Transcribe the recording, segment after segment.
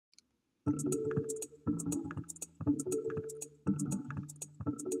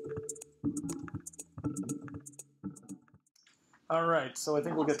All right, so I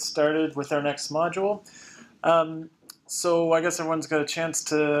think we'll get started with our next module. So I guess everyone's got a chance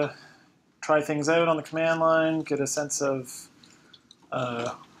to try things out on the command line, get a sense of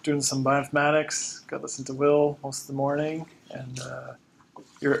doing some bioinformatics. Got to listen to Will most of the morning, and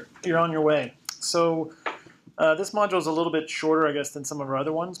you're on your way. So this module is a little bit shorter, I guess, than some of our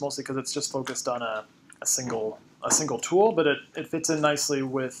other ones, mostly because it's just focused on a single tool, but it fits in nicely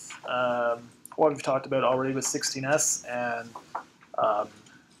with what we've talked about already with 16S, and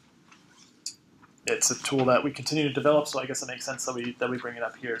it's a tool that we continue to develop, so I guess it makes sense that we bring it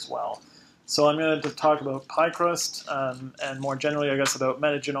up here as well. So I'm going to talk about PyCrust and more generally, I guess, about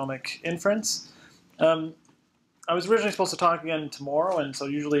metagenomic inference. I was originally supposed to talk again tomorrow, and so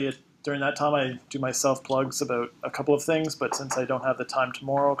usually during that time I do my self-plugs about a couple of things, but since I don't have the time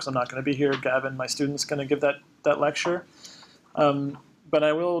tomorrow because I'm not going to be here, Gavin, my student's going to give that lecture. But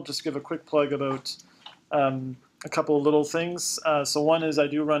I will just give a quick plug about a couple of little things. So one is I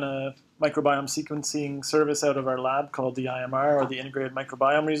do run a microbiome sequencing service out of our lab called the IMR, or the Integrated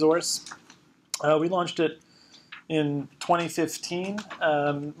Microbiome Resource. We launched it in 2015,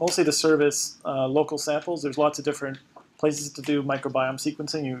 mostly to service local samples. There's lots of different places to do microbiome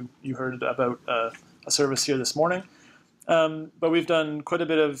sequencing. You heard about a service here this morning. But we've done quite a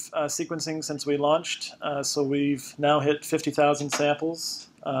bit of sequencing since we launched. So we've now hit 50,000 samples.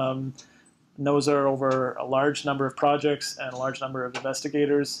 And those are over a large number of projects and a large number of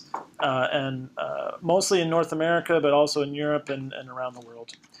investigators, and mostly in North America, but also in Europe and around the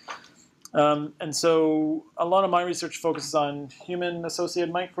world. And so a lot of my research focuses on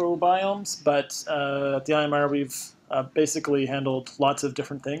human-associated microbiomes, but at the IMR we've basically handled lots of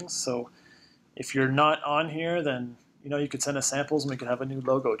different things. So if you're not on here, then you could send us samples and we could have a new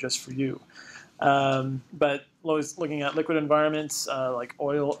logo just for you. But looking at liquid environments like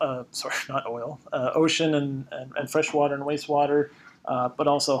oil, ocean and freshwater and wastewater, but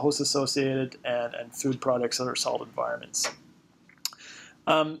also host-associated and food products that are solid environments.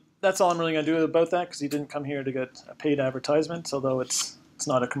 That's all I'm really going to do about that, because you didn't come here to get a paid advertisement, although it's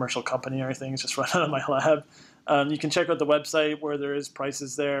not a commercial company or anything. It's just run out of my lab. You can check out the website where there is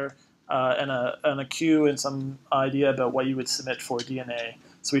prices there, and a queue and some idea about what you would submit for DNA.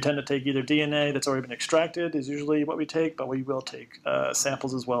 So we tend to take either DNA that's already been extracted is usually what we take, but we will take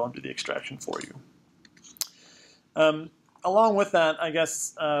samples as well and do the extraction for you. Along with that, I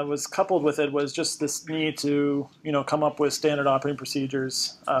guess, was coupled with it was just this need to come up with standard operating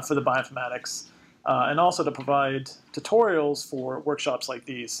procedures for the bioinformatics, and also to provide tutorials for workshops like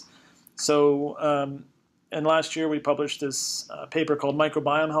these. So and last year we published this paper called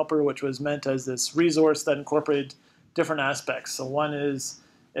Microbiome Helper, which was meant as this resource that incorporated different aspects. So one is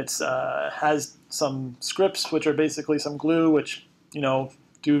it has some scripts, which are basically some glue, which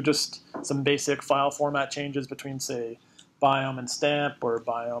do just some basic file format changes between, say, biome and stamp, or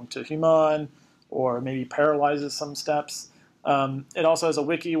biome to human, or maybe parallelizes some steps. It also has a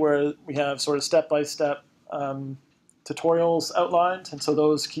wiki where we have sort of step-by-step tutorials outlined, and so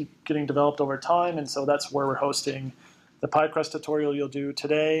those keep getting developed over time, and so that's where we're hosting the PyCrust tutorial you'll do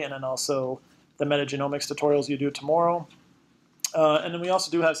today, and then also the metagenomics tutorials you do tomorrow. And then we also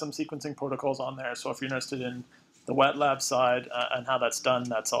do have some sequencing protocols on there, so if you're interested in the wet lab side and how that's done,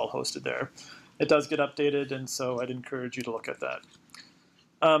 that's all hosted there. It does get updated, and so I'd encourage you to look at that.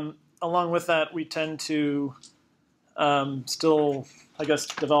 Along with that, we tend to still, I guess,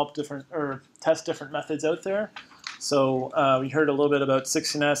 develop different or test different methods out there. So we heard a little bit about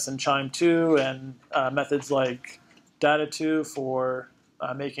 16S and QIIME2 and methods like Data2 for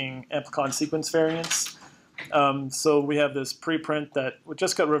making amplicon sequence variants. So we have this preprint that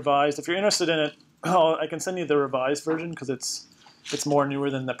just got revised. If you're interested in it, I can send you the revised version because it's more newer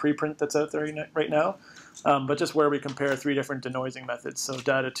than the preprint that's out there right now. But just where we compare 3 different denoising methods, so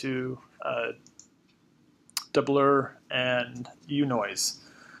Data2, Deblur, and unoise,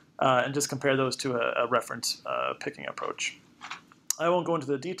 and just compare those to a reference picking approach. I won't go into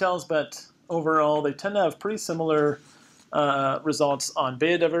the details, but overall they tend to have pretty similar results on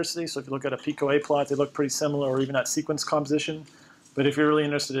beta diversity. So if you look at a PICO-A plot, they look pretty similar, or even at sequence composition. But if you're really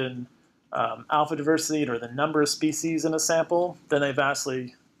interested in alpha diversity, or the number of species in a sample, then they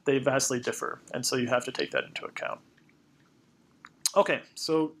vastly differ, and so you have to take that into account. Okay,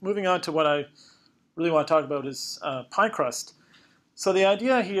 so moving on to what I really want to talk about is PyCrust. So the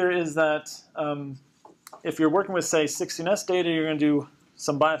idea here is that if you're working with, say, 16S data, you're going to do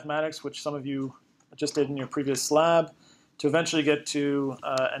some bioinformatics, which some of you just did in your previous lab, to eventually get to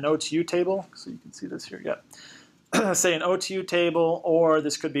an OTU table. So you can see this here, yeah. say, an OTU table, or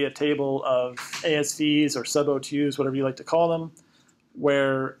this could be a table of ASVs or sub-OTUs, whatever you like to call them,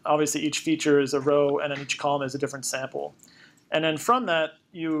 where obviously each feature is a row and then each column is a different sample. And then from that,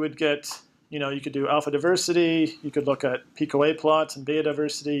 you would get, you could do alpha diversity, you could look at PICO-A plots and beta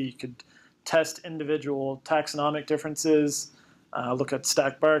diversity, you could test individual taxonomic differences, look at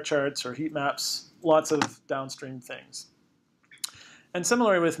stacked bar charts or heat maps, lots of downstream things. And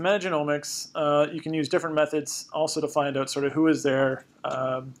similarly with metagenomics, you can use different methods also to find out sort of who is there,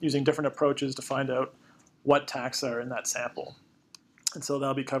 using different approaches to find out what taxa are in that sample. And so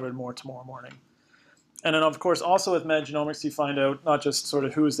that'll be covered more tomorrow morning. And then, of course, also with metagenomics, you find out not just sort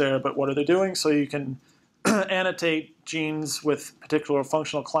of who's there, but what are they doing. So you can annotate genes with particular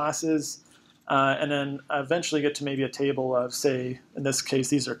functional classes, and then eventually get to maybe a table of, say, in this case,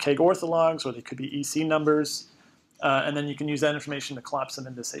 these are KEGG orthologs, or they could be EC numbers. And then you can use that information to collapse them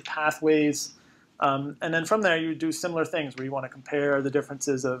into, say, pathways. And then from there, you do similar things where you want to compare the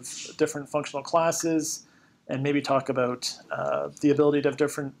differences of different functional classes and maybe talk about the ability to have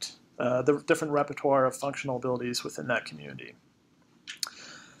the different repertoire of functional abilities within that community.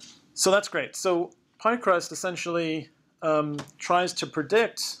 So that's great. So PyCrust essentially tries to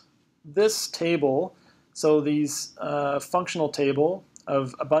predict this table, so these functional table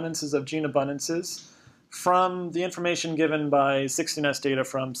of abundances of gene abundances, from the information given by 16S data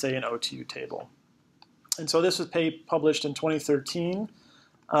from, say, an OTU table. And so this was published in 2013,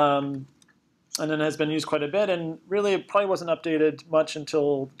 and then has been used quite a bit, and really it probably wasn't updated much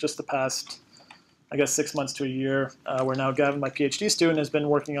until just the past, I guess, 6 months to a year, where now Gavin, my PhD student, has been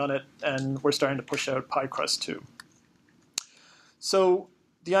working on it, and we're starting to push out PyCrust too. So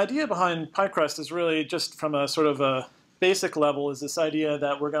the idea behind PyCrust is really just from a sort of a basic level is this idea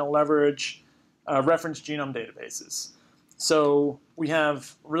that we're going to leverage reference genome databases. So we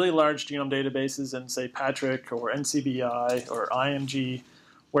have really large genome databases in, say, Patrick or NCBI or IMG,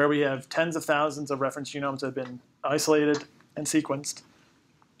 where we have tens of thousands of reference genomes that have been isolated and sequenced.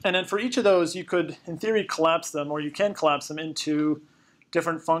 And then for each of those, you could, in theory, collapse them, or you can collapse them into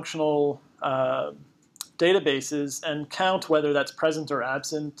different functional databases and count whether that's present or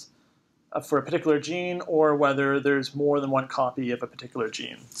absent for a particular gene, or whether there's more than one copy of a particular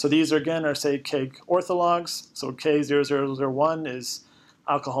gene. So these, again, are, say, KEGG orthologs. So K0001 is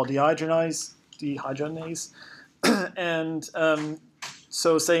alcohol dehydrogenase. And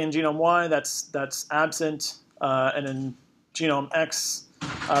so, say, in genome Y, that's absent, and in genome X,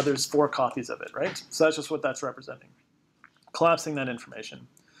 there's 4 copies of it, right? So that's just what that's representing, collapsing that information.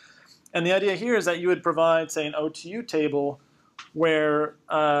 And the idea here is that you would provide, say, an OTU table where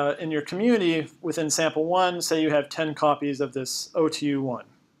in your community, within sample 1, say you have 10 copies of this OTU1.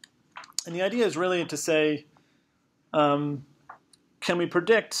 And the idea is really to say, can we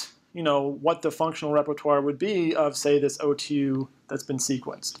predict, what the functional repertoire would be of, say, this OTU that's been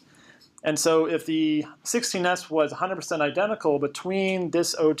sequenced? And so if the 16S was 100% identical between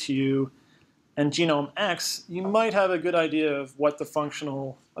this OTU and genome X, you might have a good idea of what the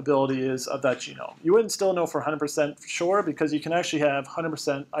functional ability is of that genome. You wouldn't still know for 100% sure, because you can actually have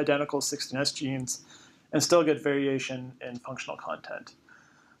 100% identical 16S genes and still get variation in functional content.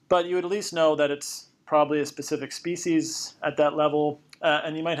 But you would at least know that it's probably a specific species at that level,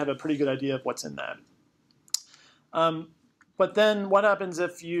 and you might have a pretty good idea of what's in that. But then what happens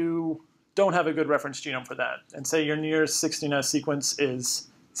if you don't have a good reference genome for that? And say your nearest 16S sequence is,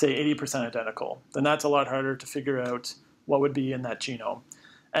 say, 80% identical. Then that's a lot harder to figure out what would be in that genome,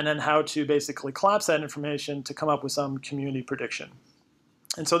 and then how to basically collapse that information to come up with some community prediction.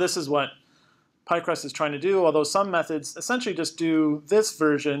 And so this is what PyCrust is trying to do, although some methods essentially just do this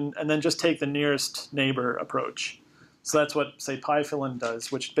version and then just take the nearest neighbor approach. So that's what, say, PyFilin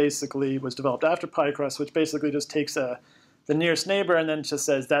does, which basically was developed after PyCrust, which basically just takes the nearest neighbor and then just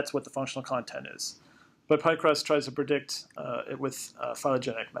says that's what the functional content is. But PyCrust tries to predict it with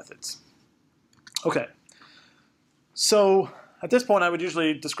phylogenetic methods. Okay. So at this point, I would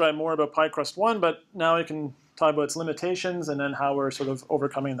usually describe more about PyCrust 1, but now I can talk about its limitations and then how we're sort of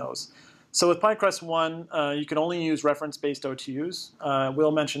overcoming those. So with PyCrust 1, you can only use reference-based OTUs.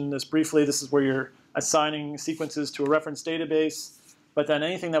 We'll mention this briefly. This is where you're assigning sequences to a reference database, but then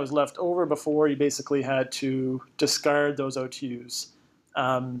anything that was left over before, you basically had to discard those OTUs.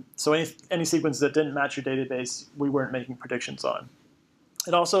 So any sequences that didn't match your database, we weren't making predictions on.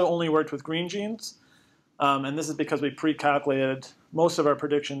 It also only worked with green genes, and this is because we pre-calculated most of our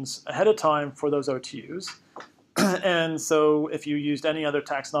predictions ahead of time for those OTUs. And so if you used any other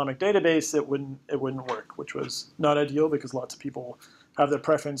taxonomic database, it wouldn't work, which was not ideal because lots of people have their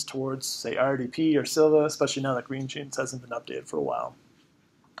preference towards, say, RDP or Silva, especially now that green genes hasn't been updated for a while.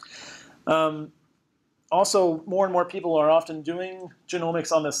 Also, more and more people are often doing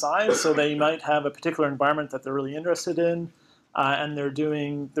genomics on the side, so they might have a particular environment that they're really interested in, and they're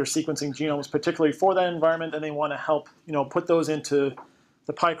sequencing genomes particularly for that environment, and they want to help put those into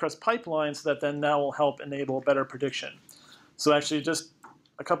the PyCrust pipeline so that will help enable better prediction. So actually, just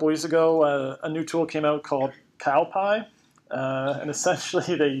a couple weeks ago, a new tool came out called CowPy, and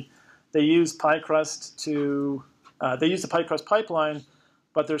essentially they use PyCrust they use the PyCrust pipeline,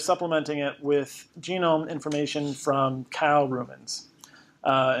 but they're supplementing it with genome information from cow rumens.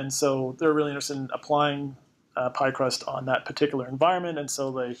 And so they're really interested in applying PyCrust on that particular environment, and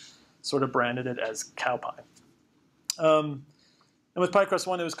so they sort of branded it as CowPy. And with PyCrust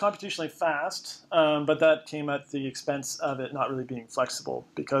 1, it was computationally fast, but that came at the expense of it not really being flexible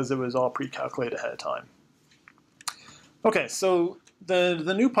because it was all pre-calculated ahead of time. Okay, so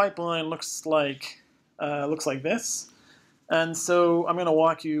the new pipeline looks like this. And so I'm going to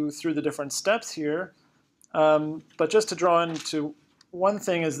walk you through the different steps here. But just to draw into one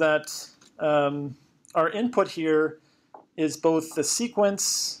thing is that our input here is both the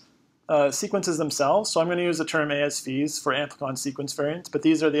sequences themselves. So I'm going to use the term ASVs for amplicon sequence variants, but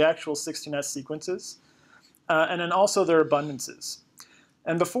these are the actual 16S sequences. And then also their abundances.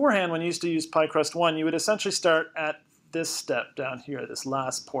 And beforehand, when you used to use PyCrust 1, you would essentially start at this step down here, this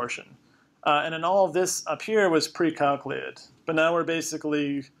last portion. And then all of this up here was pre-calculated. But now we're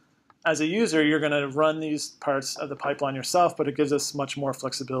basically, as a user, you're going to run these parts of the pipeline yourself, but it gives us much more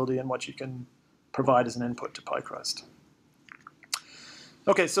flexibility in what you can provide as an input to PyCrust.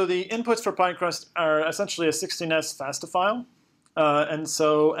 Okay, so the inputs for PyCrust are essentially a 16S FASTA file, and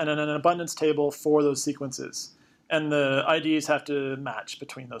then an abundance table for those sequences. And the IDs have to match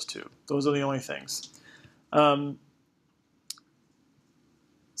between those two. Those are the only things.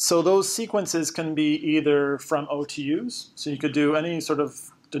 So those sequences can be either from OTUs, so you could do any sort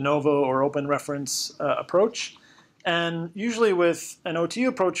of de novo or open reference approach. And usually with an OTU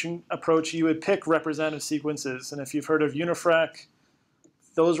approach, you would pick representative sequences. And if you've heard of Unifrac,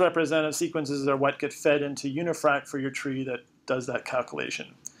 those representative sequences are what get fed into Unifrac for your tree that does that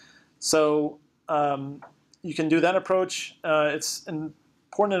calculation. So you can do that approach. It's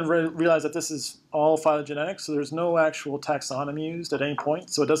important to realize that this is all phylogenetics, so there's no actual taxonomy used at any point.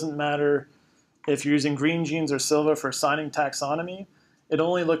 So it doesn't matter if you're using green genes or silver for assigning taxonomy. It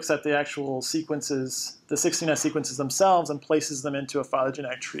only looks at the actual sequences, the 16S sequences themselves, and places them into a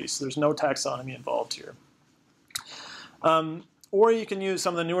phylogenetic tree. So there's no taxonomy involved here. Or you can use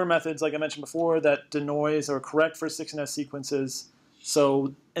some of the newer methods, like I mentioned before, that denoise or correct for 16S sequences.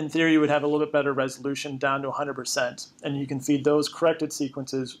 So in theory, you would have a little bit better resolution down to 100%, and you can feed those corrected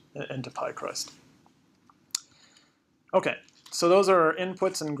sequences into PyCrust. Okay, so those are our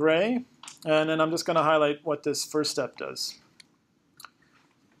inputs in gray, and then I'm just going to highlight what this first step does.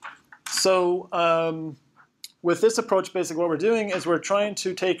 So with this approach, basically what we're doing is we're trying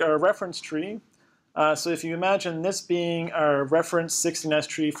to take our reference tree. So if you imagine this being our reference 16S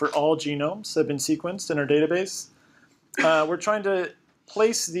tree for all genomes that have been sequenced in our database, we're trying to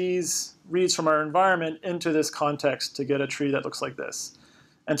place these reads from our environment into this context to get a tree that looks like this.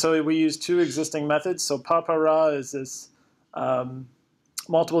 And so we use two existing methods. So PaPaRa is this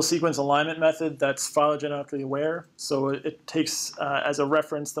multiple sequence alignment method that's phylogenetically aware. So it takes as a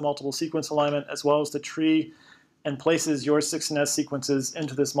reference the multiple sequence alignment as well as the tree and places your 16S sequences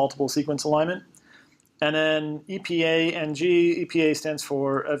into this multiple sequence alignment. And then EPA-NG, EPA stands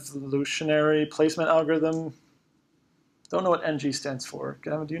for Evolutionary Placement Algorithm. Don't know what NG stands for.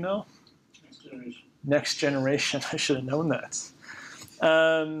 Gavin, do you know? Next generation. Next generation. I should have known that.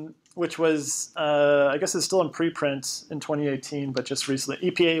 Which was, I guess it's still in preprint in 2018, but just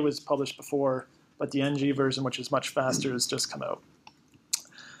recently. EPA was published before, but the NG version, which is much faster, has just come out.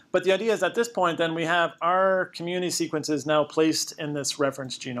 But the idea is at this point, then we have our community sequences now placed in this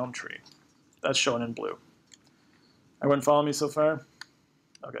reference genome tree. That's shown in blue. Everyone follow me so far?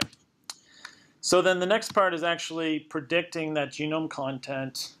 Okay. So then the next part is actually predicting that genome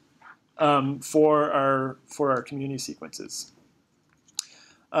content for our community sequences.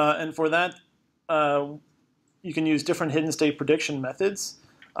 And for that, you can use different hidden state prediction methods.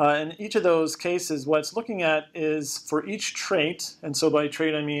 In each of those cases, what it's looking at is for each trait, and so by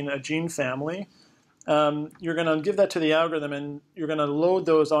trait I mean a gene family, you're going to give that to the algorithm, and you're going to load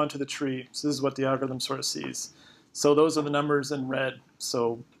those onto the tree. So this is what the algorithm sort of sees. So those are the numbers in red.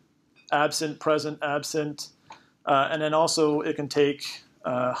 So absent, present, absent, and then also it can take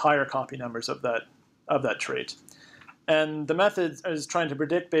higher copy numbers of that trait. And the method is trying to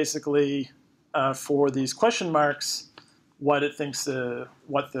predict basically for these question marks what it thinks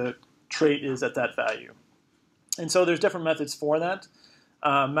what the trait is at that value. And so there's different methods for that.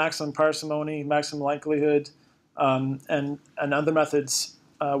 maximum parsimony, maximum likelihood, and other methods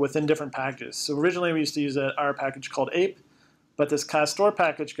within different packages. So originally we used to use an R package called APE, but this Castor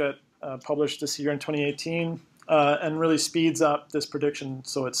package got published this year in 2018 and really speeds up this prediction,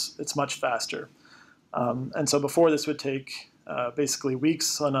 so it's much faster. And so before this would take basically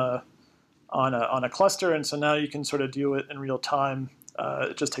weeks on a cluster, and so now you can sort of do it in real time.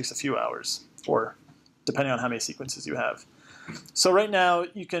 It just takes a few hours, or depending on how many sequences you have. So right now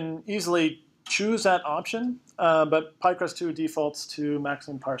you can easily choose that option, but PyCrust2 defaults to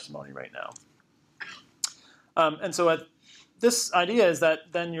maximum parsimony right now. And so this idea is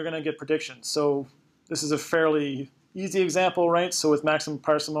that then you're going to get predictions. So this is a fairly easy example, right? So with maximum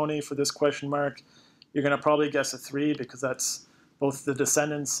parsimony for this question mark, you're going to probably guess a 3 because that's both the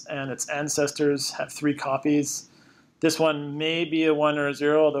descendants and its ancestors have 3 copies. This one may be a 1 or a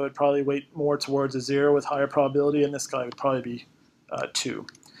 0, although it'd probably weight more towards a 0 with higher probability, and this guy would probably be 2.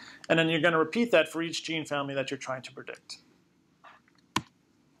 And then you're going to repeat that for each gene family that you're trying to predict.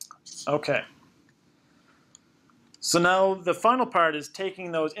 Okay. So now the final part is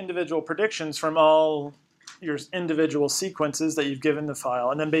taking those individual predictions from all your individual sequences that you've given the file,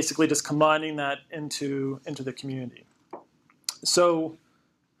 and then basically just combining that into the community. So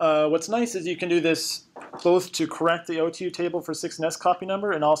what's nice is you can do this both to correct the OTU table for 6NS copy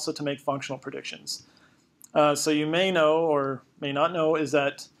number and also to make functional predictions. So you may know or may not know is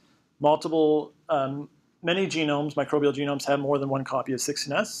that many genomes, microbial genomes, have more than one copy of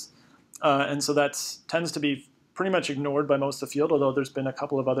 6NS. And so that tends to be pretty much ignored by most of the field, although there's been a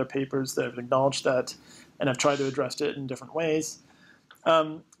couple of other papers that have acknowledged that and have tried to address it in different ways.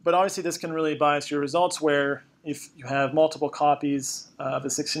 But obviously this can really bias your results, where if you have multiple copies of a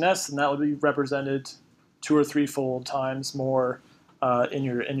 6NS, then that would be represented 2 or 3-fold times more in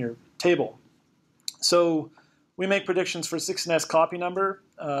your table. So we make predictions for 6NS copy number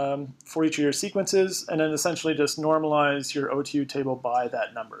for each of your sequences, and then essentially just normalize your OTU table by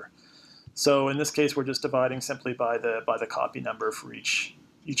that number. So in this case, we're just dividing simply by the copy number for each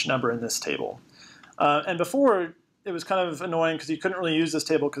number in this table. And before, it was kind of annoying because you couldn't really use this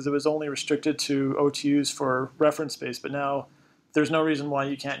table because it was only restricted to OTUs for reference space. But now there's no reason why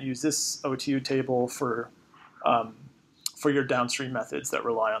you can't use this OTU table for your downstream methods that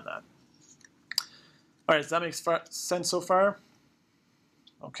rely on that. All right, does that make sense so far?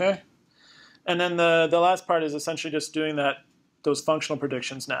 Okay. And then the last part is essentially just doing those functional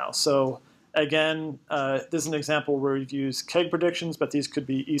predictions now. So again, this is an example where we've used KEGG predictions, but these could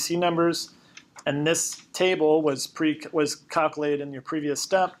be EC numbers. And this table was calculated in your previous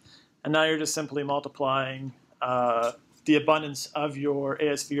step, and now you're just simply multiplying the abundance of your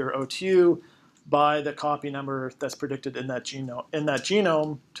ASV or OTU by the copy number that's predicted in that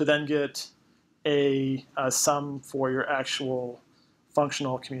genome to then get a sum for your actual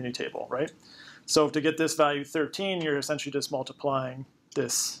functional community table, right? So to get this value 13, you're essentially just multiplying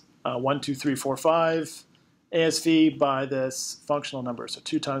this 1, 2, 3, 4, 5 ASV by this functional number. So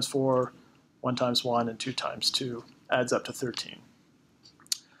 2 times 4, 1 times 1, and 2 times 2 adds up to 13.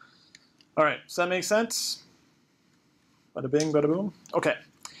 All right, does that make sense? Bada bing, bada boom. Okay.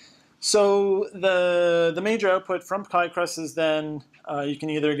 So the major output from PyCrust is then you can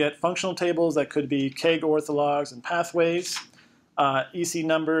either get functional tables that could be KEGG orthologs and pathways, EC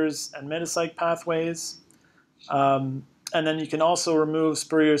numbers and metapsych pathways, and then you can also remove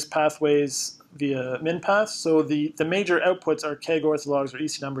spurious pathways via minpath. So the major outputs are KEGG orthologs or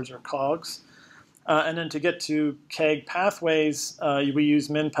EC numbers or COGs. And then to get to KEGG pathways, we use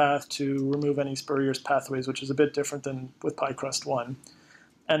minpath to remove any spurious pathways, which is a bit different than with PyCrust1.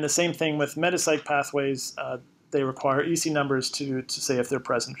 And the same thing with metapsych pathways. They require EC numbers to say if they're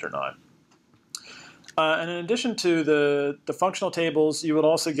present or not. And in addition to the functional tables, you would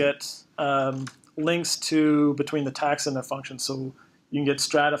also get links between the taxa and the function. So you can get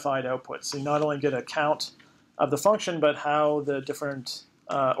stratified outputs. So you not only get a count of the function, but how the different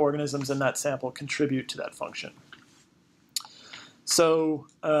organisms in that sample contribute to that function. So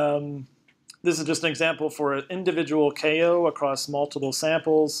this is just an example for an individual KO across multiple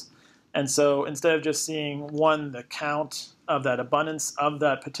samples. And so instead of just seeing the count of that abundance of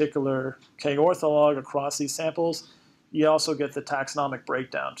that particular KEGG ortholog across these samples, you also get the taxonomic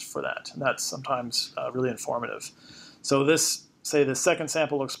breakdown for that. And that's sometimes really informative. So this, say the second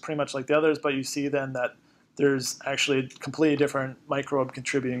sample looks pretty much like the others, but you see then that there's actually a completely different microbe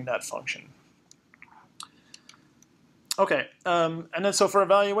contributing that function. Okay, and then so for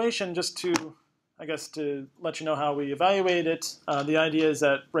evaluation, just to let you know how we evaluate it, the idea is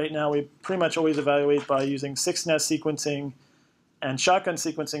that right now we pretty much always evaluate by using 6NS sequencing and shotgun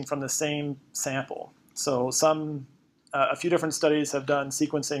sequencing from the same sample. So some a few different studies have done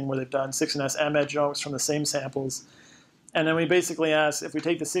sequencing where they've done 16S and metagenomics from the same samples. And then we basically ask, if we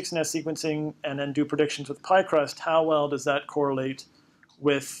take the 16S sequencing and then do predictions with PyCrust, how well does that correlate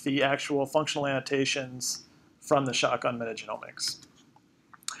with the actual functional annotations from the shotgun metagenomics?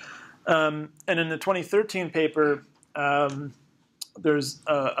 And in the 2013 paper, there's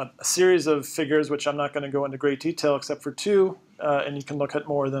a series of figures, which I'm not going to go into great detail except for two, and you can look at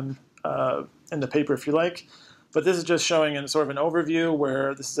more of them in the paper if you like. But this is just showing in sort of an overview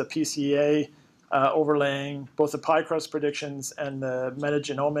where this is a PCA overlaying both the PyCrust predictions and the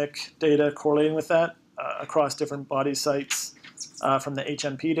metagenomic data correlating with that across different body sites from the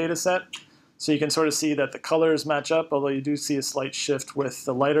HMP data set. So you can sort of see that the colors match up, although you do see a slight shift with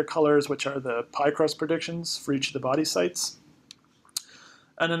the lighter colors, which are the PyCrust predictions for each of the body sites.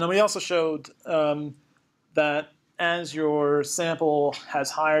 And then we also showed that as your sample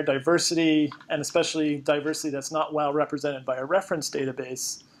has higher diversity, and especially diversity that's not well represented by a reference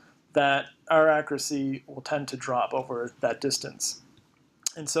database, that our accuracy will tend to drop over that distance.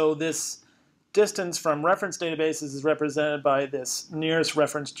 And so this distance from reference databases is represented by this nearest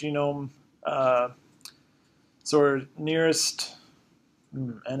reference genome, so nearest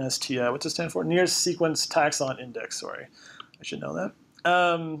NSTI, what's it stand for? Nearest sequence taxon index, sorry. I should know that.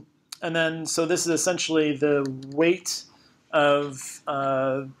 And then, so this is essentially the weight of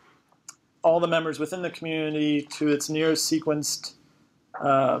all the members within the community to its nearest sequenced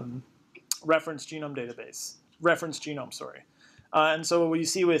reference genome database, and so what you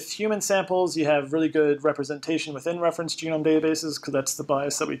see with human samples, you have really good representation within reference genome databases because that's the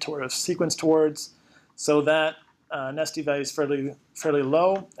bias that we sort of sequence towards. So that NSTI value is fairly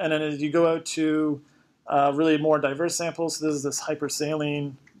low. And then as you go out to really more diverse samples, so this is this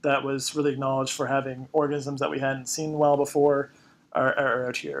hypersaline that was really acknowledged for having organisms that we hadn't seen well before are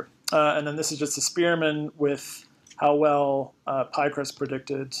out here. And then this is just a Spearman with how well PyCrust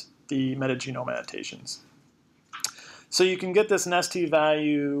predicted the metagenome annotations. So you can get this NSTI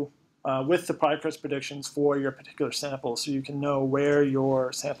value with the PyCrust predictions for your particular sample, so you can know where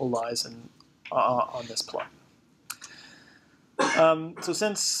your sample lies on this plot. So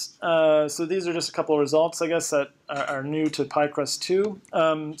these are just a couple of results, I guess, that are new to PyCrust 2.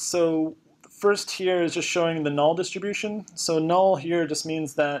 So first here is just showing the null distribution. So null here just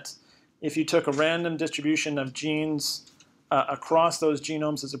means that if you took a random distribution of genes across those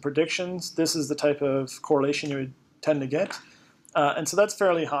genomes as a predictions, this is the type of correlation you would tend to get. And so that's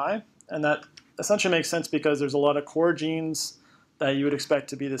fairly high. And that essentially makes sense because there's a lot of core genes that you would expect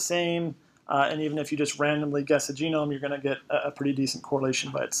to be the same. And even if you just randomly guess a genome, you're going to get a pretty decent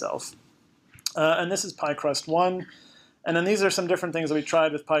correlation by itself. And this is PyCrust 1. And then these are some different things that we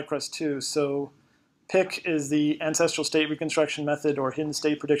tried with PyCrust 2. So PIC is the ancestral state reconstruction method or hidden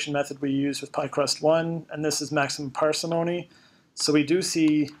state prediction method we use with PyCrust 1. And this is maximum parsimony. So we do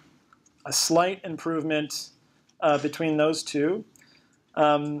see a slight improvement between those two.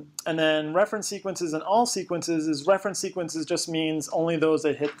 And then reference sequences and all sequences is reference sequences just means only those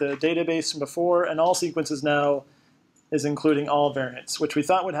that hit the database from before, and all sequences now is including all variants, which we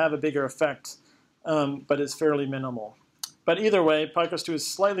thought would have a bigger effect, but is fairly minimal. But either way, PyCrust 2 is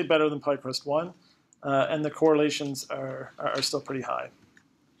slightly better than PyCrust 1, and the correlations are still pretty high.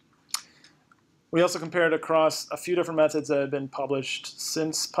 We also compared across a few different methods that have been published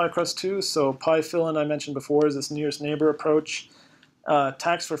since PyCrust 2. So PyFillin, I mentioned before, is this nearest neighbor approach.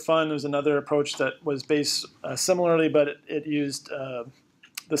 Tax for Fun was another approach that was based similarly, but it used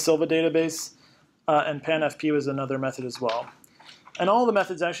the Silva database, and PanFP was another method as well. And all the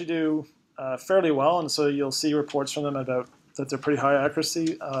methods actually do fairly well, and so you'll see reports from them about that they're pretty high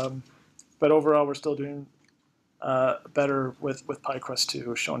accuracy. But overall, we're still doing better with PyCrust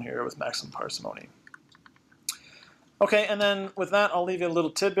 2, shown here with maximum parsimony. Okay, and then with that, I'll leave you a little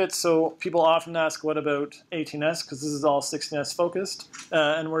tidbit. So people often ask, what about 18S? Because this is all 16S focused.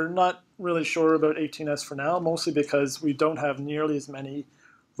 And we're not really sure about 18S for now, mostly because we don't have nearly as many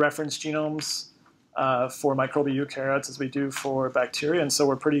reference genomes for microbial eukaryotes as we do for bacteria. And so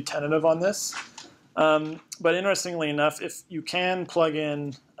we're pretty tentative on this. But interestingly enough, if you can plug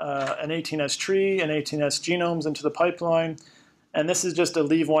in an 18S tree and 18S genomes into the pipeline, and this is just a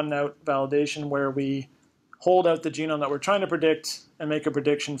leave one out validation where we hold out the genome that we're trying to predict and make a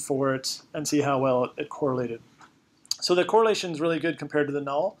prediction for it and see how well it correlated. So the correlation is really good compared to the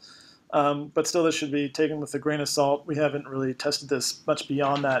null, but still this should be taken with a grain of salt. We haven't really tested this much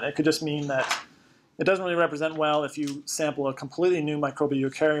beyond that. It could just mean that it doesn't really represent well if you sample a completely new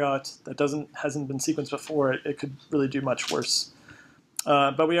microbial eukaryote that hasn't been sequenced before. It could really do much worse.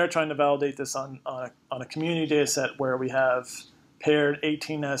 But we are trying to validate this on a community data set where we have paired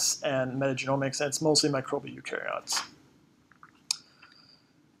 18S and metagenomics, and it's mostly microbial eukaryotes.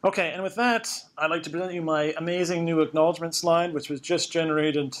 Okay, and with that, I'd like to present you my amazing new acknowledgement slide, which was just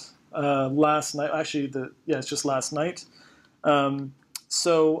generated last night. Actually, it's just last night.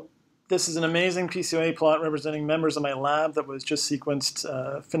 So this is an amazing PCOA plot representing members of my lab that was just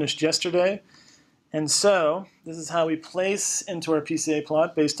sequenced, finished yesterday. And so this is how we place into our PCA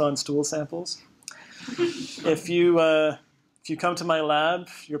plot based on stool samples. If you come to my lab,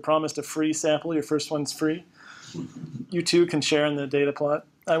 you're promised a free sample. Your first one's free. You too can share in the data plot.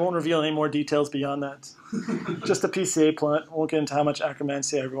 I won't reveal any more details beyond that. Just a PCA plot. Won't get into how much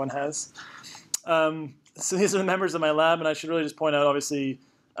acromancy everyone has. So these are the members of my lab, and I should really just point out, obviously,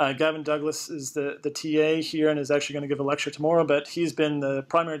 Gavin Douglas is the TA here and is actually going to give a lecture tomorrow, but he's been the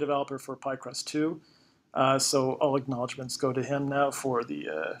primary developer for PyCrust 2. So all acknowledgements go to him now for the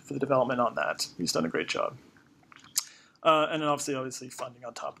development on that. He's done a great job. And then obviously funding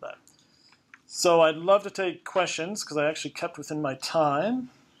on top of that. So I'd love to take questions, because I actually kept within my time,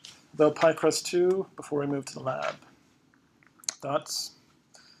 about PyCrust 2 before we move to the lab. Thoughts?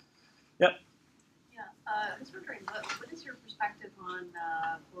 Yep. Yeah, I was wondering, what is your perspective on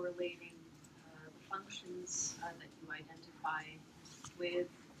correlating the functions that you identify with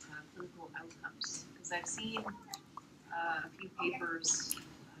clinical outcomes? Because I've seen a few papers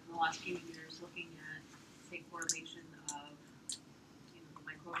in the last few years looking at, say, correlation of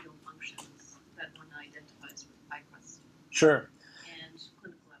microbial functions that one identifies with PyCrust. Sure. And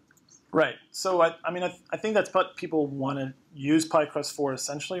clinical outcomes. Right. So I think that's what people want to use PyCrust for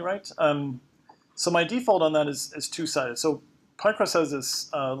essentially, right? So my default on that is two-sided. So PyCrust has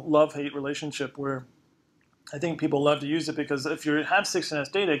this love-hate relationship where I think people love to use it because if you have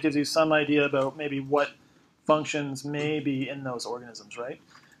 16S data, it gives you some idea about maybe what functions may be in those organisms, right?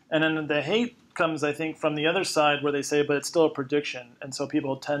 And then the hate comes, I think, from the other side where they say, but it's still a prediction. And so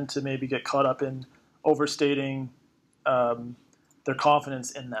people tend to maybe get caught up in overstating their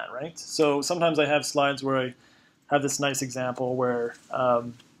confidence in that, right? So sometimes I have slides where I have this nice example where,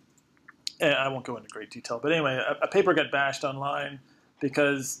 and I won't go into great detail, but anyway, a paper got bashed online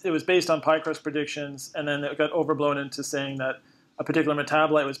because it was based on PyCrust predictions, and then it got overblown into saying that a particular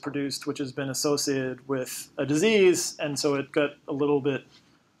metabolite was produced which has been associated with a disease, and so it got a little bit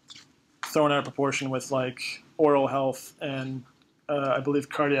thrown out of proportion with like oral health and I believe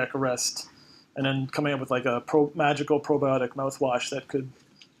cardiac arrest, and then coming up with like a magical probiotic mouthwash that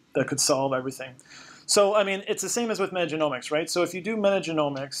could solve everything. So I mean, it's the same as with metagenomics, right? So if you do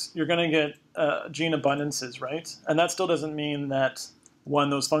metagenomics, you're going to get gene abundances, right? And that still doesn't mean that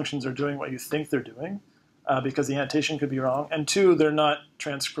one, those functions are doing what you think they're doing, because the annotation could be wrong, and two, they're not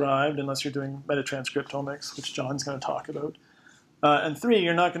transcribed unless you're doing metatranscriptomics, which John's going to talk about. And three,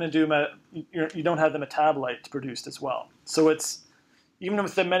 you're not going to do you don't have the metabolite produced as well. So it's even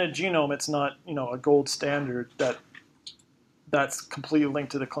with the metagenome, it's not a gold standard that's completely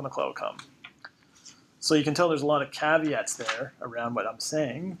linked to the clinical outcome. So you can tell there's a lot of caveats there around what I'm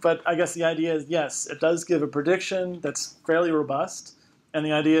saying. But I guess the idea is, yes, it does give a prediction that's fairly robust, and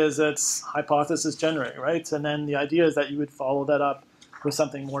the idea is it's hypothesis generating, right? And then the idea is that you would follow that up with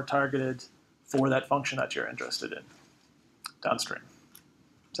something more targeted for that function that you're interested in downstream.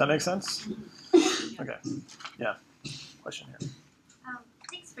 Does that make sense? Okay. Yeah. Question here.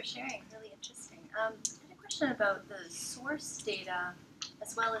 Thanks for sharing. Really interesting. I had a question about the source data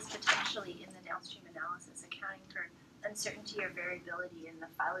as well as potentially in the downstream analysis accounting for uncertainty or variability in the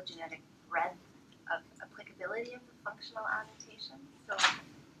phylogenetic breadth of applicability of the functional annotation. So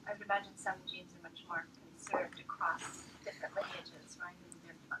I would imagine some genes are much more conserved across different lineages, right, in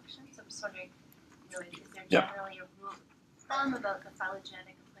their functions. So I'm just wondering, is there generally a rule of thumb about the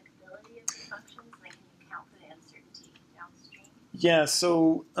phylogenetic applicability of the functions, and then can you account for the uncertainty downstream? Yeah,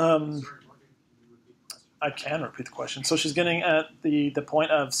 so I can repeat the question. So she's getting at the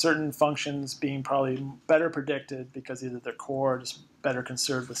point of certain functions being probably better predicted because either their core are just better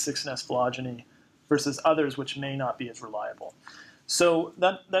conserved with 16S phylogeny versus others which may not be as reliable. So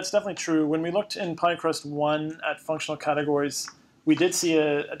that's definitely true. When we looked in PyCrust 1 at functional categories, we did see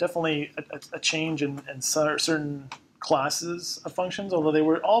definitely a change in certain classes of functions, although they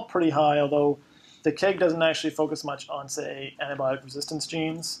were all pretty high, although the KEGG doesn't actually focus much on, say, antibiotic resistance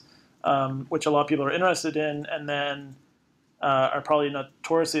genes, which a lot of people are interested in, and then are probably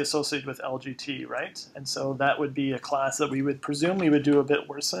notoriously associated with LGT, right? And so that would be a class that we would presume we would do a bit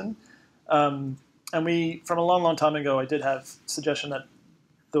worse in. And we, from a long, long time ago, I did have suggestion that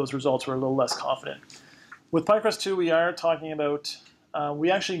those results were a little less confident. With PyCrust 2, we are talking about, we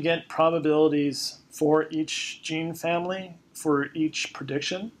actually get probabilities for each gene family for each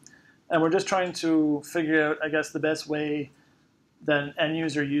prediction. And we're just trying to figure out, I guess, the best way then end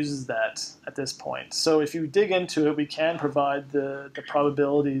user uses that at this point. So if you dig into it, we can provide the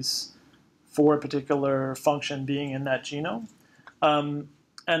probabilities for a particular function being in that genome. And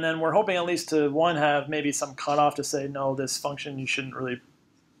then we're hoping at least to, one, have maybe some cutoff to say, no, this function you shouldn't really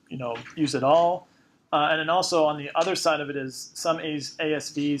use at all. And then also on the other side of it is some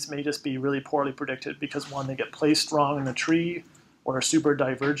ASVs may just be really poorly predicted because, one, they get placed wrong in the tree or are super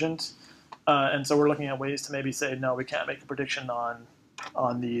divergent. And so we're looking at ways to maybe say, no, we can't make a prediction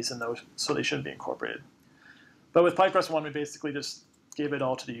on these, and those, so they shouldn't be incorporated. But with PyCrust 1, we basically just gave it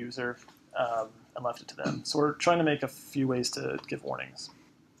all to the user and left it to them. So we're trying to make a few ways to give warnings,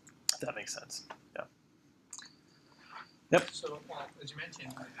 if that makes sense. Yeah. Yep. So as you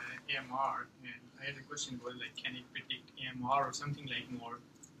mentioned, AMR, and I had a question about, like, can it predict AMR or something like more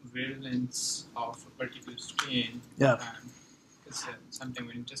virulence of a particular strain? Yeah. Because sometimes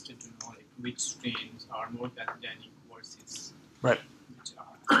we're interested to know, like, which strains are more pathogenic versus right. which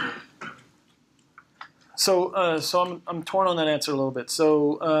are. So I'm torn on that answer a little bit.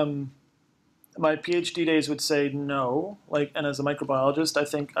 So my PhD days would say no, and as a microbiologist, I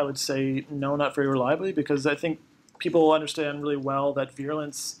think I would say no, not very reliably, because I think people understand really well that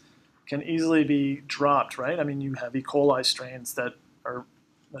virulence can easily be dropped, right? I mean, you have E. coli strains that are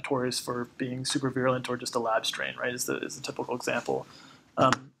notorious for being super virulent, or just a lab strain, right, is the typical example.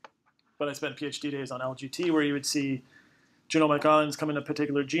 But I spent PhD days on LGT, where you would see genomic islands come into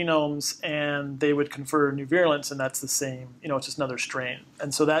particular genomes, and they would confer new virulence, and that's the same, it's just another strain.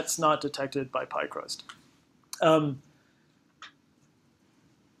 And so that's not detected by PyCrust.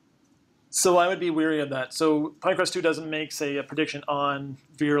 So I would be wary of that. So PyCrust 2 doesn't make, say, a prediction on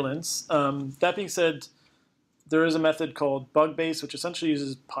virulence. That being said, there is a method called bug-based, which essentially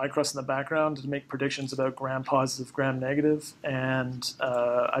uses PyCrust in the background to make predictions about gram-positive, gram-negative, and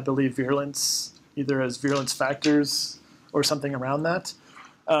I believe virulence, either as virulence factors or something around that.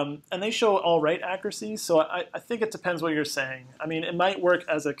 And they show all right accuracy, so I think it depends what you're saying. I mean, it might work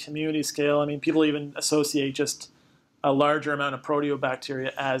as a community scale. I mean, people even associate just a larger amount of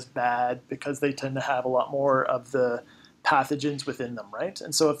proteobacteria as bad because they tend to have a lot more of the pathogens within them, right?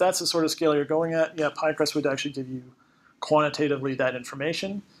 And so if that's the sort of scale you're going at, yeah, PyCrust would actually give you quantitatively that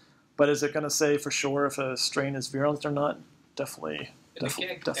information. But is it going to say for sure if a strain is virulent or not? Definitely no.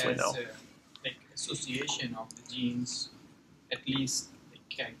 Like association of the genes, at least like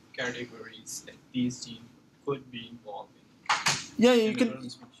categories that these genes could be involved in. Yeah, you can.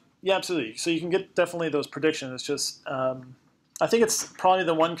 Yeah, absolutely. So you can get definitely those predictions. It's just, I think it's probably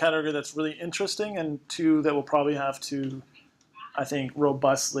the one category that's really interesting, and two that we'll probably have to, I think,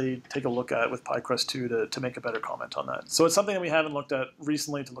 robustly take a look at with PyCrust 2 to make a better comment on that. So it's something that we haven't looked at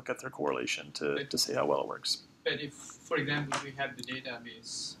recently to look at their correlation to see how well it works. But if, for example, we have the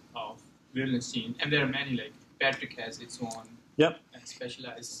database of virulence gene, and there are many, like Patrick has its own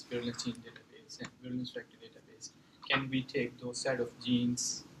specialized virulence gene database and virulence vector database. Can we take those set of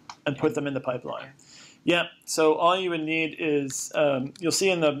genes and put them in the pipeline? Yeah, so all you would need is, you'll see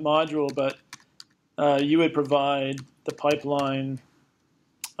in the module, but you would provide the pipeline.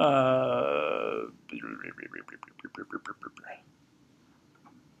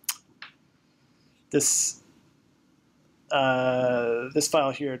 This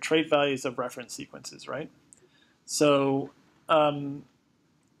file here, trait values of reference sequences, right? So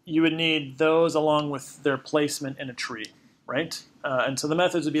you would need those along with their placement in a tree, right? And so the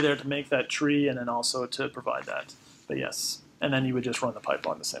methods would be there to make that tree and then also to provide that. But yes, and then you would just run the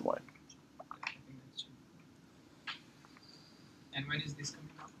pipeline the same way. And when is this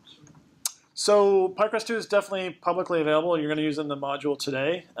coming up? So PyCrust 2 is definitely publicly available. You're going to use it in the module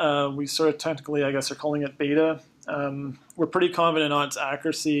today. We sort of technically, I guess, are calling it beta. We're pretty confident on its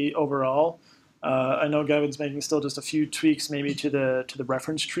accuracy overall. I know Gavin's making still just a few tweaks maybe to the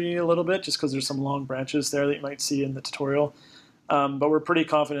reference tree a little bit, just because there's some long branches there that you might see in the tutorial. But we're pretty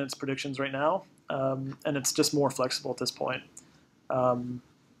confident in its predictions right now, and it's just more flexible at this point.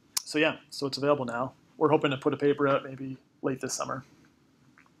 So yeah, so it's available now. We're hoping to put a paper out maybe late this summer.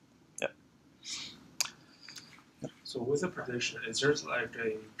 Yeah. So with the prediction, is there like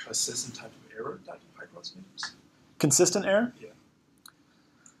a consistent type of error that PyCrust makes? Consistent error? Yeah.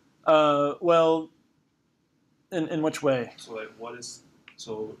 Well, in which way? So like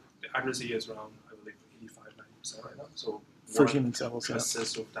so the accuracy is around, I believe, 85–90% right now. So for human samples, yeah.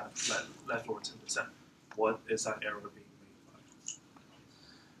 Consists of that left over 10%. What is that error being made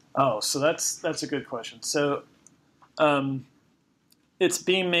by? Oh, so that's a good question. So it's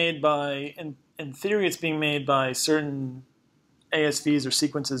being made by, in theory, it's being made by certain ASVs or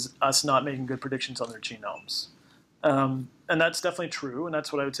sequences, us not making good predictions on their genomes. And that's definitely true, and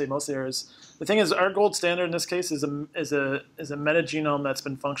that's what I would say mostly there is. The thing is, our gold standard in this case is a metagenome that's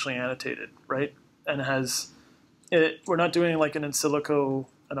been functionally annotated, right? And we're not doing like an in silico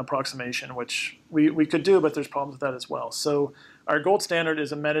an approximation, which we could do, but there's problems with that as well. So our gold standard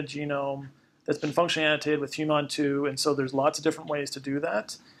is a metagenome that's been functionally annotated with Human2, and so there's lots of different ways to do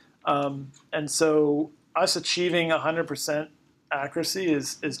that. And so us achieving 100% accuracy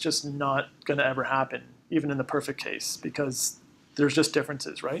is just not going to ever happen, even in the perfect case, because there's just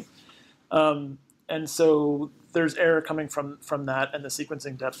differences, right? And so there's error coming from that and the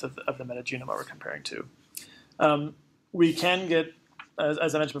sequencing depth of the metagenome we're comparing to. We can get,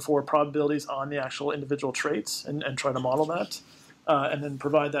 as I mentioned before, probabilities on the actual individual traits and try to model that, and then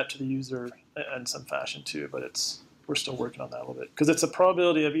provide that to the user in some fashion too, but we're still working on that a little bit, because it's a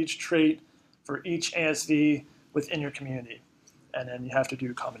probability of each trait for each ASV within your community, and then you have to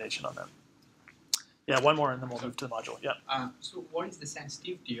do a combination on that. Yeah, one more and then we'll move to the module. Yeah. So what is the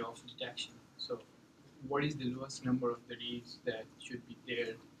sensitivity of detection? So what is the lowest number of the reads that should be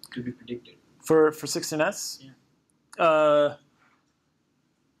there to be predicted? For 16S? Yeah.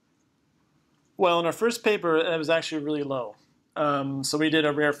 Well, in our first paper, it was actually really low. So we did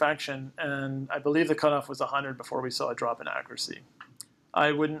a rarefaction, and I believe the cutoff was 100 before we saw a drop in accuracy.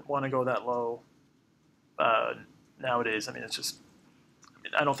 I wouldn't want to go that low nowadays. I mean, it's just,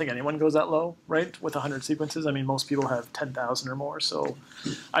 I don't think anyone goes that low, right, with 100 sequences. I mean, most people have 10,000 or more, so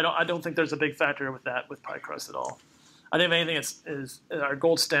I don't think there's a big factor with that with PyCrust at all. I think if anything, is our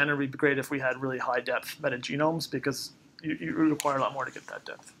gold standard would be great if we had really high depth metagenomes, because you require a lot more to get that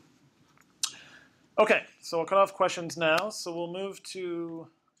depth. Okay, so I'll cut off questions now. So we'll move to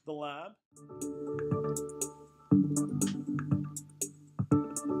the lab.